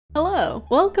Hello,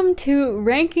 welcome to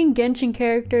ranking Genshin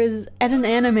characters at an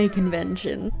anime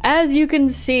convention. As you can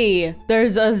see,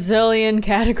 there's a zillion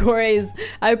categories.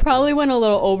 I probably went a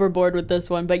little overboard with this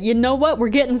one, but you know what? We're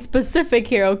getting specific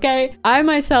here, okay? I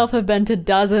myself have been to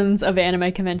dozens of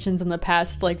anime conventions in the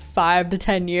past like 5 to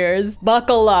 10 years.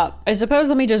 Buckle up. I suppose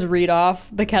let me just read off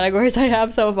the categories I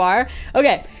have so far.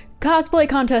 Okay. Cosplay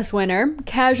contest winner,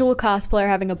 casual cosplayer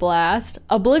having a blast,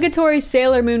 obligatory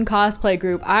Sailor Moon cosplay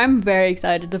group. I'm very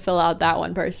excited to fill out that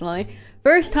one personally.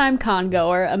 First time con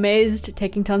goer, amazed,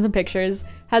 taking tons of pictures,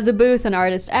 has a booth in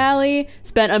Artist Alley,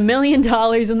 spent $1 million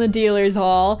in the dealer's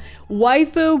hall,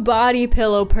 waifu body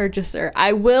pillow purchaser,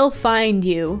 I will find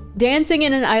you, dancing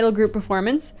in an idol group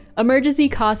performance, emergency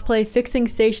cosplay fixing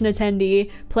station attendee,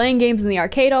 playing games in the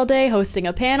arcade all day, hosting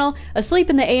a panel, asleep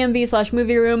in the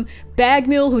AMV/movie room, bag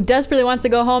mule who desperately wants to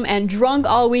go home, and drunk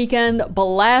all weekend,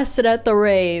 blasted at the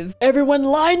rave. Everyone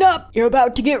line up! You're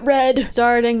about to get red!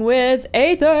 Starting with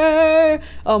Aether!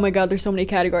 Oh my god, there's so many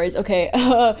categories. Okay,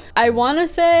 I wanna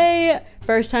say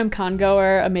first time con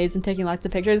goer, amazed and taking lots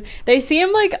of pictures. They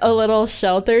seem like a little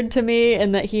sheltered to me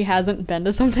in that he hasn't been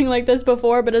to something like this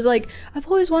before, but is like, I've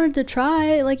always wanted to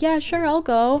try. Like, yeah, sure, I'll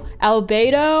go.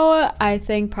 Albedo, I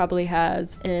think probably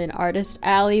has an Artist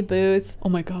Alley booth. Oh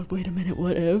my god, wait a minute,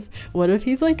 what if? What if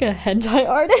he's like a hentai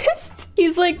artist?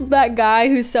 He's like that guy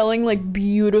who's selling like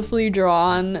beautifully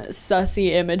drawn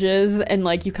sussy images and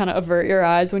like you kind of avert your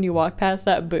eyes when you walk past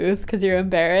that booth because you're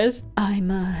embarrassed.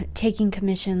 I'm taking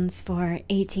commissions for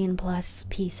 18+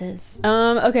 pieces.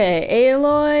 Okay,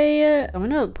 Aloy, I'm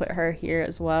gonna put her here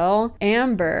as well.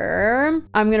 Amber,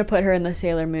 I'm gonna put her in the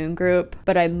Sailor Moon group,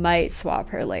 but I might swap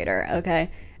her later, okay?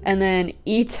 And then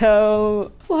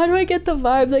Ito, why do I get the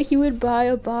vibe that he would buy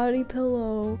a body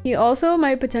pillow? He also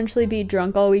might potentially be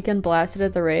drunk all weekend, blasted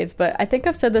at the rave, but I think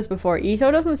I've said this before, Ito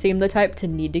doesn't seem the type to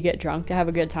need to get drunk to have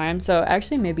a good time, so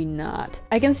actually maybe not.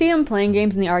 I can see him playing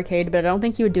games in the arcade, but I don't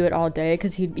think he would do it all day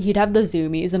because he'd have the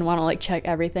zoomies and want to like check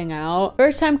everything out.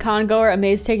 First time con goer,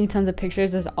 amazed taking tons of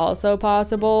pictures is also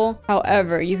possible.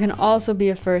 However, you can also be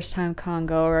a first time con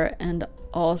goer and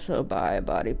also buy a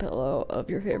body pillow of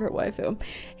your favorite waifu.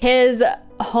 His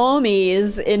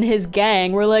homies in his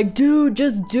gang were like, dude,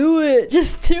 just do it,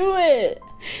 just do it.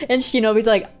 And Shinobi's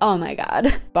like, oh my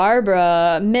god.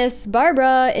 Barbara, Miss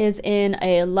Barbara is in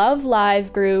a Love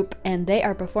Live group and they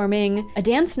are performing a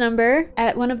dance number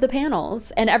at one of the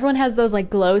panels. And everyone has those like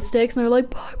glow sticks and they're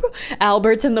like, Barbara.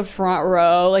 Albert's in the front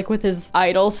row, like with his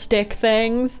idol stick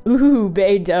things. Ooh,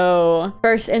 Beidou.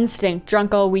 First instinct,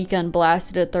 drunk all weekend,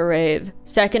 blasted at the rave.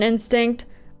 Second instinct,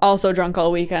 also drunk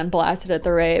all weekend, blasted at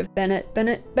the rave. Bennett.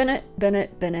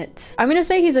 I'm gonna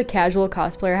say he's a casual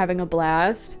cosplayer having a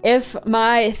blast. If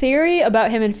my theory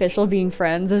about him and Fischl being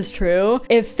friends is true,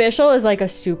 if Fischl is like a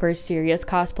super serious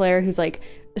cosplayer who's like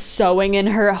sewing in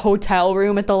her hotel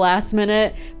room at the last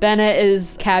minute, Bennett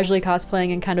is casually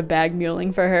cosplaying and kind of bag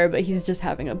muling for her, but he's just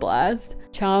having a blast.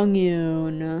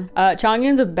 Chongyun.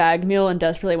 Chongyun's a bag mule and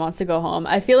desperately wants to go home.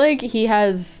 I feel like he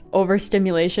has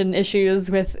overstimulation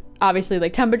issues with obviously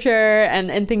like temperature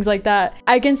and things like that.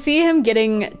 I can see him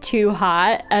getting too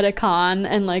hot at a con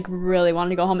and like really wanting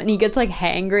to go home, and he gets like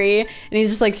hangry and he's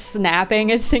just like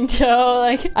snapping at Singcho.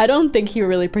 Like, I don't think he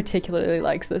really particularly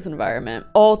likes this environment.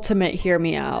 Ultimate, hear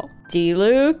me out.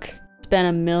 D-Luke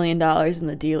spent $1 million in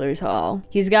the dealer's hall.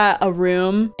 He's got a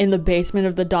room in the basement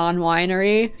of the Dawn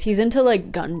Winery. He's into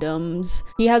like Gundams.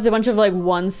 He has a bunch of like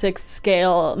 1/6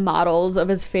 scale models of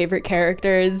his favorite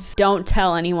characters. Don't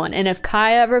tell anyone. And if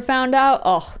Kai ever found out,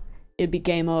 oh, it'd be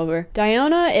game over.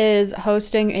 Diona is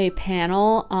hosting a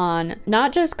panel on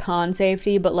not just con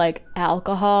safety, but like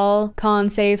alcohol con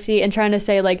safety, and trying to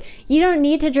say like, you don't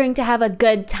need to drink to have a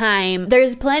good time.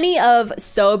 There's plenty of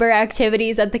sober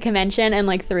activities at the convention and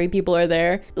like 3 people are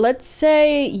there. Let's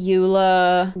say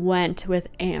Eula went with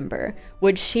Amber.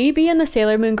 Would she be in the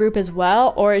Sailor Moon group as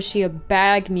well, or is she a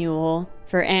bag mule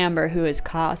for Amber who is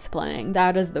cosplaying?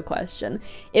 That is the question.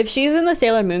 If she's in the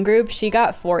Sailor Moon group, she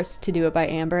got forced to do it by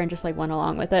Amber and just like went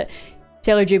along with it.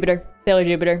 Sailor Jupiter, Sailor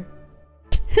Jupiter.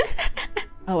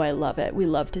 Oh, I love it. We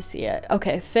love to see it.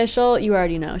 Okay, Fischl, you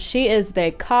already know. She is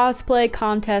the cosplay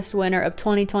contest winner of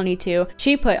 2022.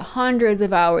 She put hundreds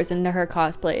of hours into her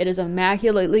cosplay. It is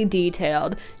immaculately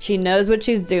detailed. She knows what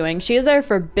she's doing. She is there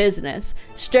for business,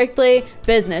 strictly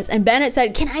business. And Bennett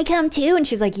said, can I come too? And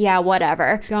she's like, yeah,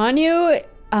 whatever. Ganyu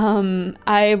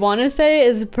I want to say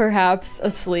is perhaps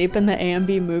asleep in the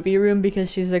AMB movie room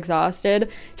because she's exhausted.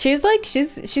 She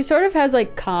sort of has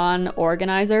like con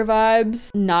organizer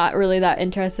vibes, not really that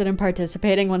interested in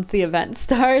participating once the event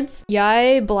starts.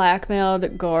 Yai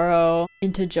blackmailed Goro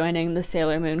into joining the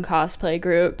Sailor Moon cosplay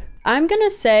group. I'm gonna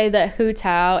say that Hu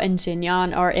Tao and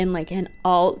Jinyan are in like an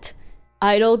alt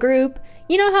idol group.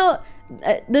 You know how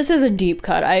this is a deep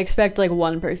cut. I expect like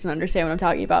one person to understand what I'm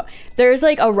talking about. There's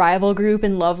like a rival group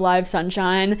in Love Live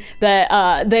Sunshine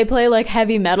that they play like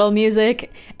heavy metal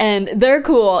music and they're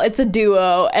cool. It's a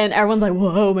duo and everyone's like,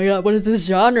 whoa, oh my god, what is this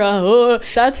genre? Oh.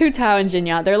 That's Hu Tao and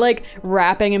Jinyan. They're like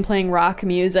rapping and playing rock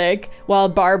music while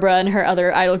Barbara and her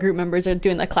other idol group members are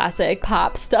doing the classic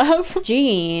pop stuff.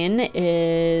 Jean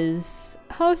is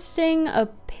hosting a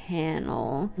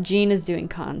panel. Jean is doing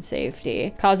con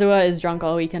safety. Kazuha is drunk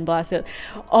all weekend blasted.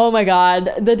 Oh my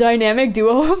god, the dynamic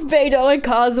duo of Beidou and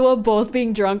Kazuha both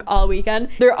being drunk all weekend.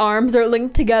 Their arms are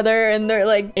linked together and they're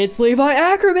like, it's Levi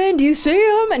Ackerman, do you see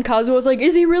him? And Kazuha's like,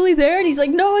 is he really there? And he's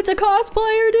like, no, it's a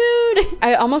cosplayer, dude.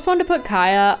 I almost wanted to put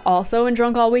Kaya also in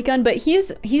drunk all weekend, but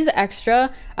he's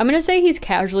extra. I'm gonna say he's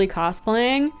casually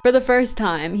cosplaying for the first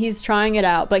time. He's trying it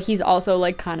out, but he's also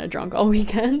like kind of drunk all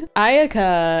weekend.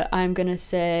 Ayaka, I'm gonna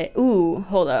say, ooh,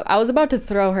 hold up. I was about to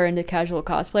throw her into casual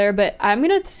cosplayer, but I'm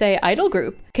gonna say idol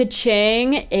group.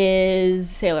 Kaching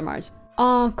is Sailor Mars.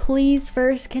 Oh, Klee's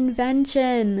first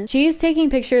convention. She's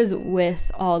taking pictures with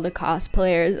all the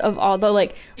cosplayers of all the,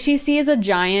 like, she sees a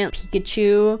giant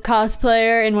Pikachu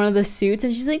cosplayer in one of the suits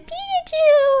and she's like,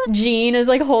 Pikachu! Jean is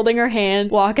like holding her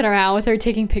hand, walking around with her,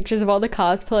 taking pictures of all the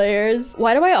cosplayers.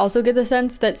 Why do I also get the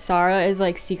sense that Sarah is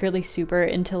like secretly super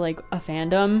into like a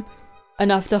fandom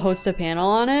enough to host a panel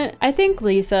on it? I think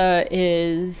Lisa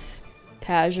is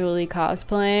casually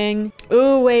cosplaying.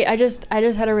 Ooh, wait, I just had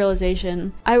a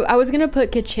realization. I was gonna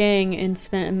put Kaching and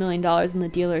spent $1 million in the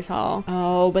dealer's hall.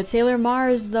 Oh, but Sailor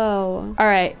Mars though. All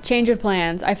right, change of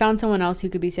plans. I found someone else who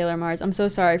could be Sailor Mars. I'm so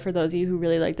sorry for those of you who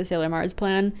really like the Sailor Mars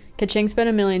plan. Kaching spent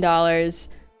 $1 million.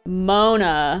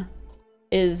 Mona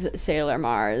is Sailor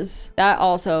Mars. That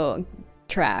also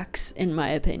tracks in my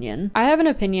opinion. I have an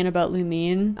opinion about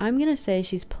Lumine. I'm gonna say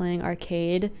she's playing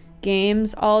arcade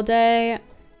games all day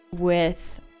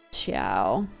with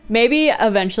Xiao. Maybe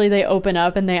eventually they open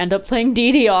up and they end up playing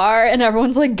DDR and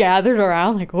everyone's like gathered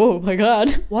around like, oh my god.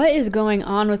 What is going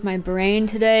on with my brain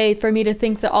today for me to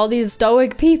think that all these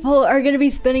stoic people are gonna be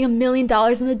spending $1 million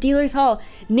in the dealer's hall?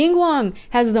 Ningguang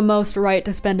has the most right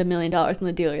to spend $1 million in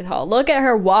the dealer's hall. Look at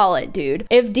her wallet, dude.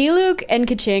 If Diluc and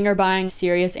Kaching are buying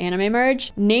serious anime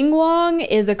merch, Ningguang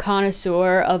is a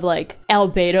connoisseur of like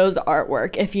Albedo's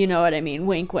artwork, if you know what I mean.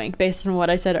 Wink wink, based on what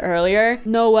I said earlier.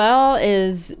 Noelle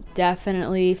is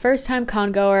definitely first time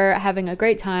con goer, having a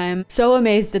great time. So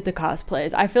amazed at the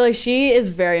cosplays. I feel like she is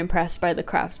very impressed by the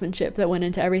craftsmanship that went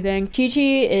into everything.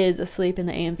 Chi-Chi is asleep in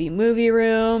the AMV movie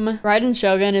room. Raiden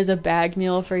Shogun is a bagged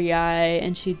meal for Yai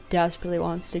and she desperately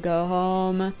wants to go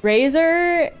home.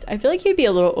 Razor, I feel like he'd be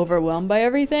a little overwhelmed by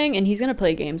everything and he's gonna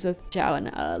play games with Xiao and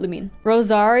Lumine.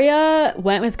 Rosaria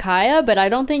went with Kaya, but I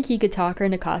don't think he could talk her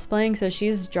into cosplaying, so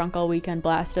she's drunk all weekend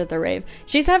blasted at the rave.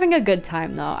 She's having a good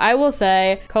time though. I will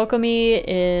say Kokomi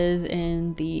is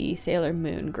in the Sailor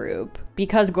Moon group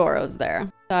because Goro's there.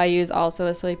 Sayu is also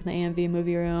asleep in the AMV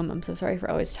movie room. I'm so sorry for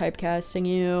always typecasting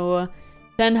you.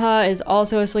 Senha is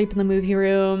also asleep in the movie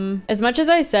room. As much as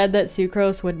I said that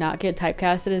Sucrose would not get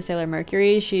typecasted as Sailor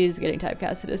Mercury, she's getting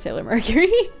typecasted as Sailor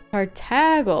Mercury.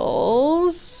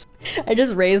 Tartaggles. I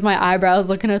just raised my eyebrows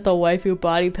looking at the waifu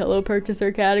body pillow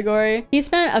purchaser category. He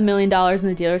spent $1 million in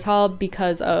the dealer's hall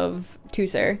because of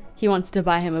Tusser. He wants to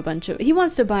buy him he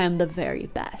wants to buy him the very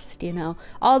best, you know,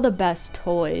 all the best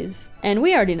toys. And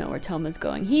we already know where Toma's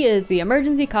going. He is the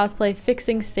emergency cosplay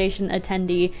fixing station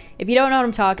attendee. If you don't know what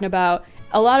I'm talking about,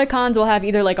 a lot of cons will have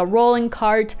either like a rolling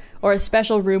cart or a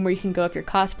special room where you can go if your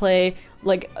cosplay,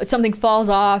 like something falls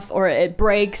off or it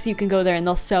breaks, you can go there and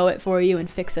they'll sew it for you and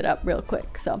fix it up real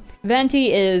quick. So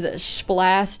Venti is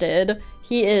splasted.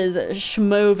 He is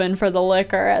schmovin' for the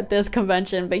liquor at this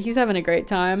convention, but he's having a great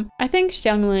time. I think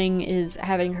Xiangling is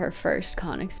having her first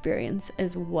con experience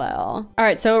as well. All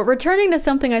right, so returning to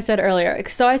something I said earlier.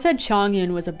 So I said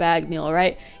Chongyun was a bag mule,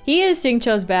 right? He is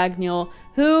Xingqiu's bag mule,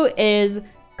 who is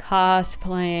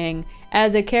cosplaying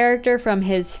as a character from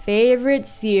his favorite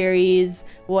series,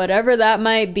 whatever that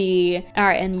might be. All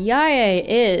right, and Yae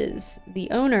is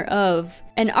the owner of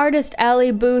an artist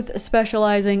alley booth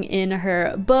specializing in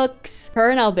her books. Her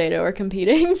and Albedo are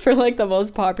competing for like the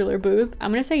most popular booth.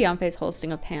 I'm gonna say Yanfei's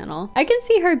hosting a panel. I can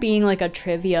see her being like a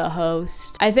trivia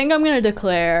host. I think I'm gonna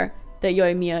declare that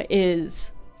Yoimiya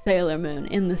is Sailor Moon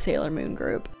in the Sailor Moon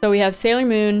group. So we have Sailor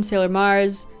Moon, Sailor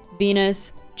Mars,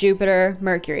 Venus, Jupiter,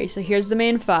 Mercury. So here's the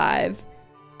main 5.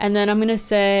 And then I'm gonna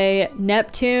say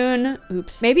Neptune.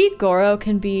 Oops. Maybe Goro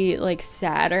can be like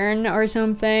Saturn or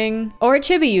something. Or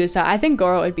Chibiusa. I think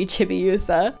Goro would be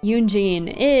Chibiusa.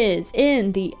 Yunjin is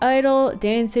in the idol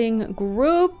dancing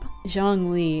group.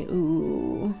 Zhongli,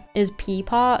 ooh. Is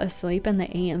Peapod asleep in the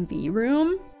AMV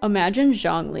room? Imagine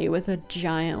Zhongli with a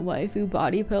giant waifu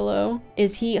body pillow.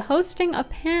 Is he hosting a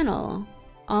panel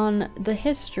on the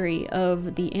history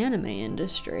of the anime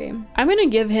industry? I'm gonna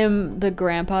give him the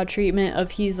grandpa treatment of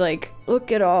he's like,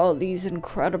 look at all these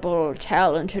incredible,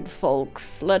 talented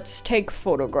folks. Let's take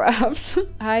photographs.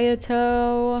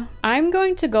 Ayato. I'm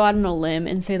going to go out on a limb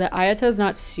and say that Ayato's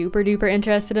not super duper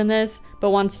interested in this,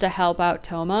 but wants to help out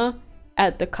Toma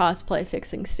at the cosplay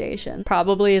fixing station.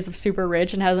 Probably is super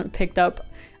rich and hasn't picked up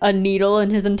a needle in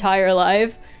his entire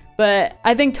life. But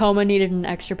I think Toma needed an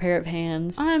extra pair of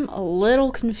hands. I'm a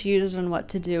little confused on what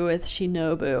to do with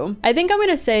Shinobu. I think I'm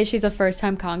gonna say she's a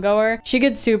first-time congoer. She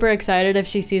gets super excited if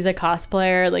she sees a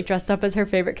cosplayer like dressed up as her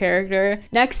favorite character.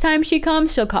 Next time she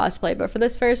comes, she'll cosplay, but for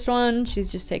this first one,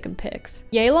 she's just taking pics.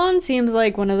 Yelan seems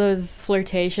like one of those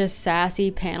flirtatious,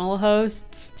 sassy panel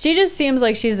hosts. She just seems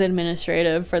like she's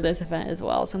administrative for this event as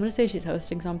well, so I'm gonna say she's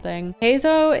hosting something.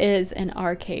 Heizo is an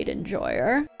arcade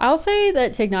enjoyer. I'll say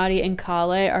that Tignati and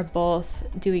Kale are both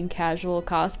doing casual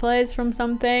cosplays from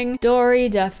something. Dory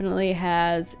definitely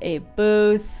has a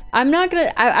booth. I'm not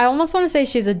gonna, I almost want to say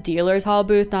she's a dealer's hall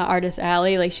booth, not Artist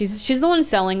Alley. Like she's the one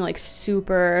selling like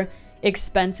super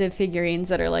expensive figurines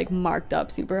that are like marked up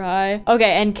super high.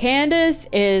 Okay, and Candace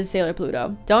is Sailor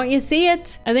Pluto. Don't you see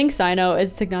it? I think Sino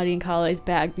is Tignati and Kale's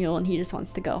bag mule and he just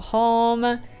wants to go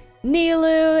home.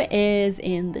 Nilu is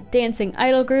in the dancing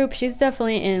idol group. She's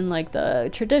definitely in like the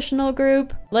traditional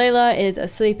group. Layla is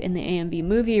asleep in the AMV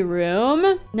movie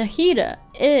room. Nahida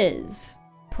is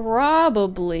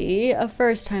probably a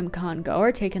first-time con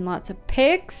goer, taking lots of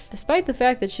pics, despite the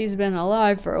fact that she's been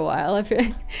alive for a while.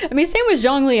 I mean, same with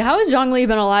Zhongli. How has Zhongli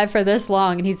been alive for this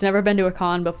long and he's never been to a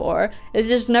con before? It's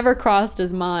just never crossed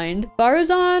his mind.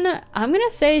 Barzan, I'm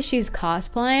gonna say she's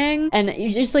cosplaying and you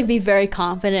just like be very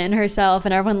confident in herself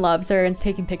and everyone loves her and is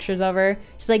taking pictures of her.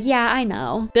 She's like, yeah, I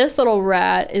know. This little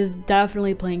rat is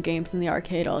definitely playing games in the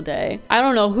arcade all day. I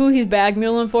don't know who he's bag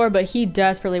muling for, but he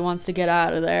desperately wants to get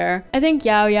out of there. I think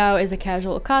Yao Yao is a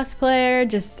casual cosplayer,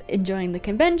 just enjoying the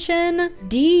convention.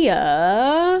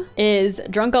 Dia is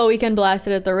drunk all weekend,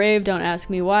 blasted at the rave. Don't ask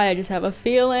me why, I just have a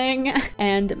feeling.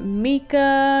 And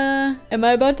Mika, am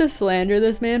I about to slander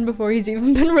this man before he's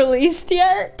even been released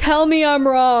yet? Tell me I'm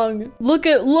wrong. Look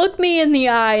me in the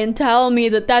eye and tell me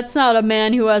that that's not a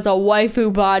man who has a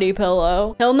waifu body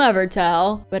pillow. He'll never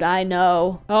tell, but I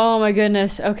know. Oh my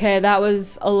goodness. Okay, that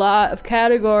was a lot of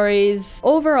categories.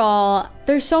 Overall,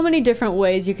 there's so many different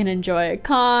ways you can enjoy a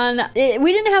con.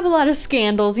 We didn't have a lot of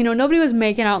scandals, you know, nobody was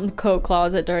making out in the coat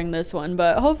closet during this one,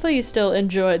 but hopefully you still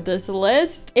enjoyed this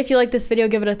list. If you like this video,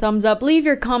 give it a thumbs up. Leave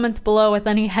your comments below with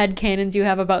any headcanons you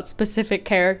have about specific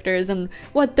characters and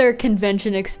what their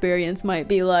convention experience might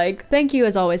be like. Thank you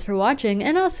as always for watching,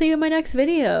 and I'll see you in my next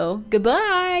video.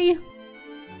 Goodbye!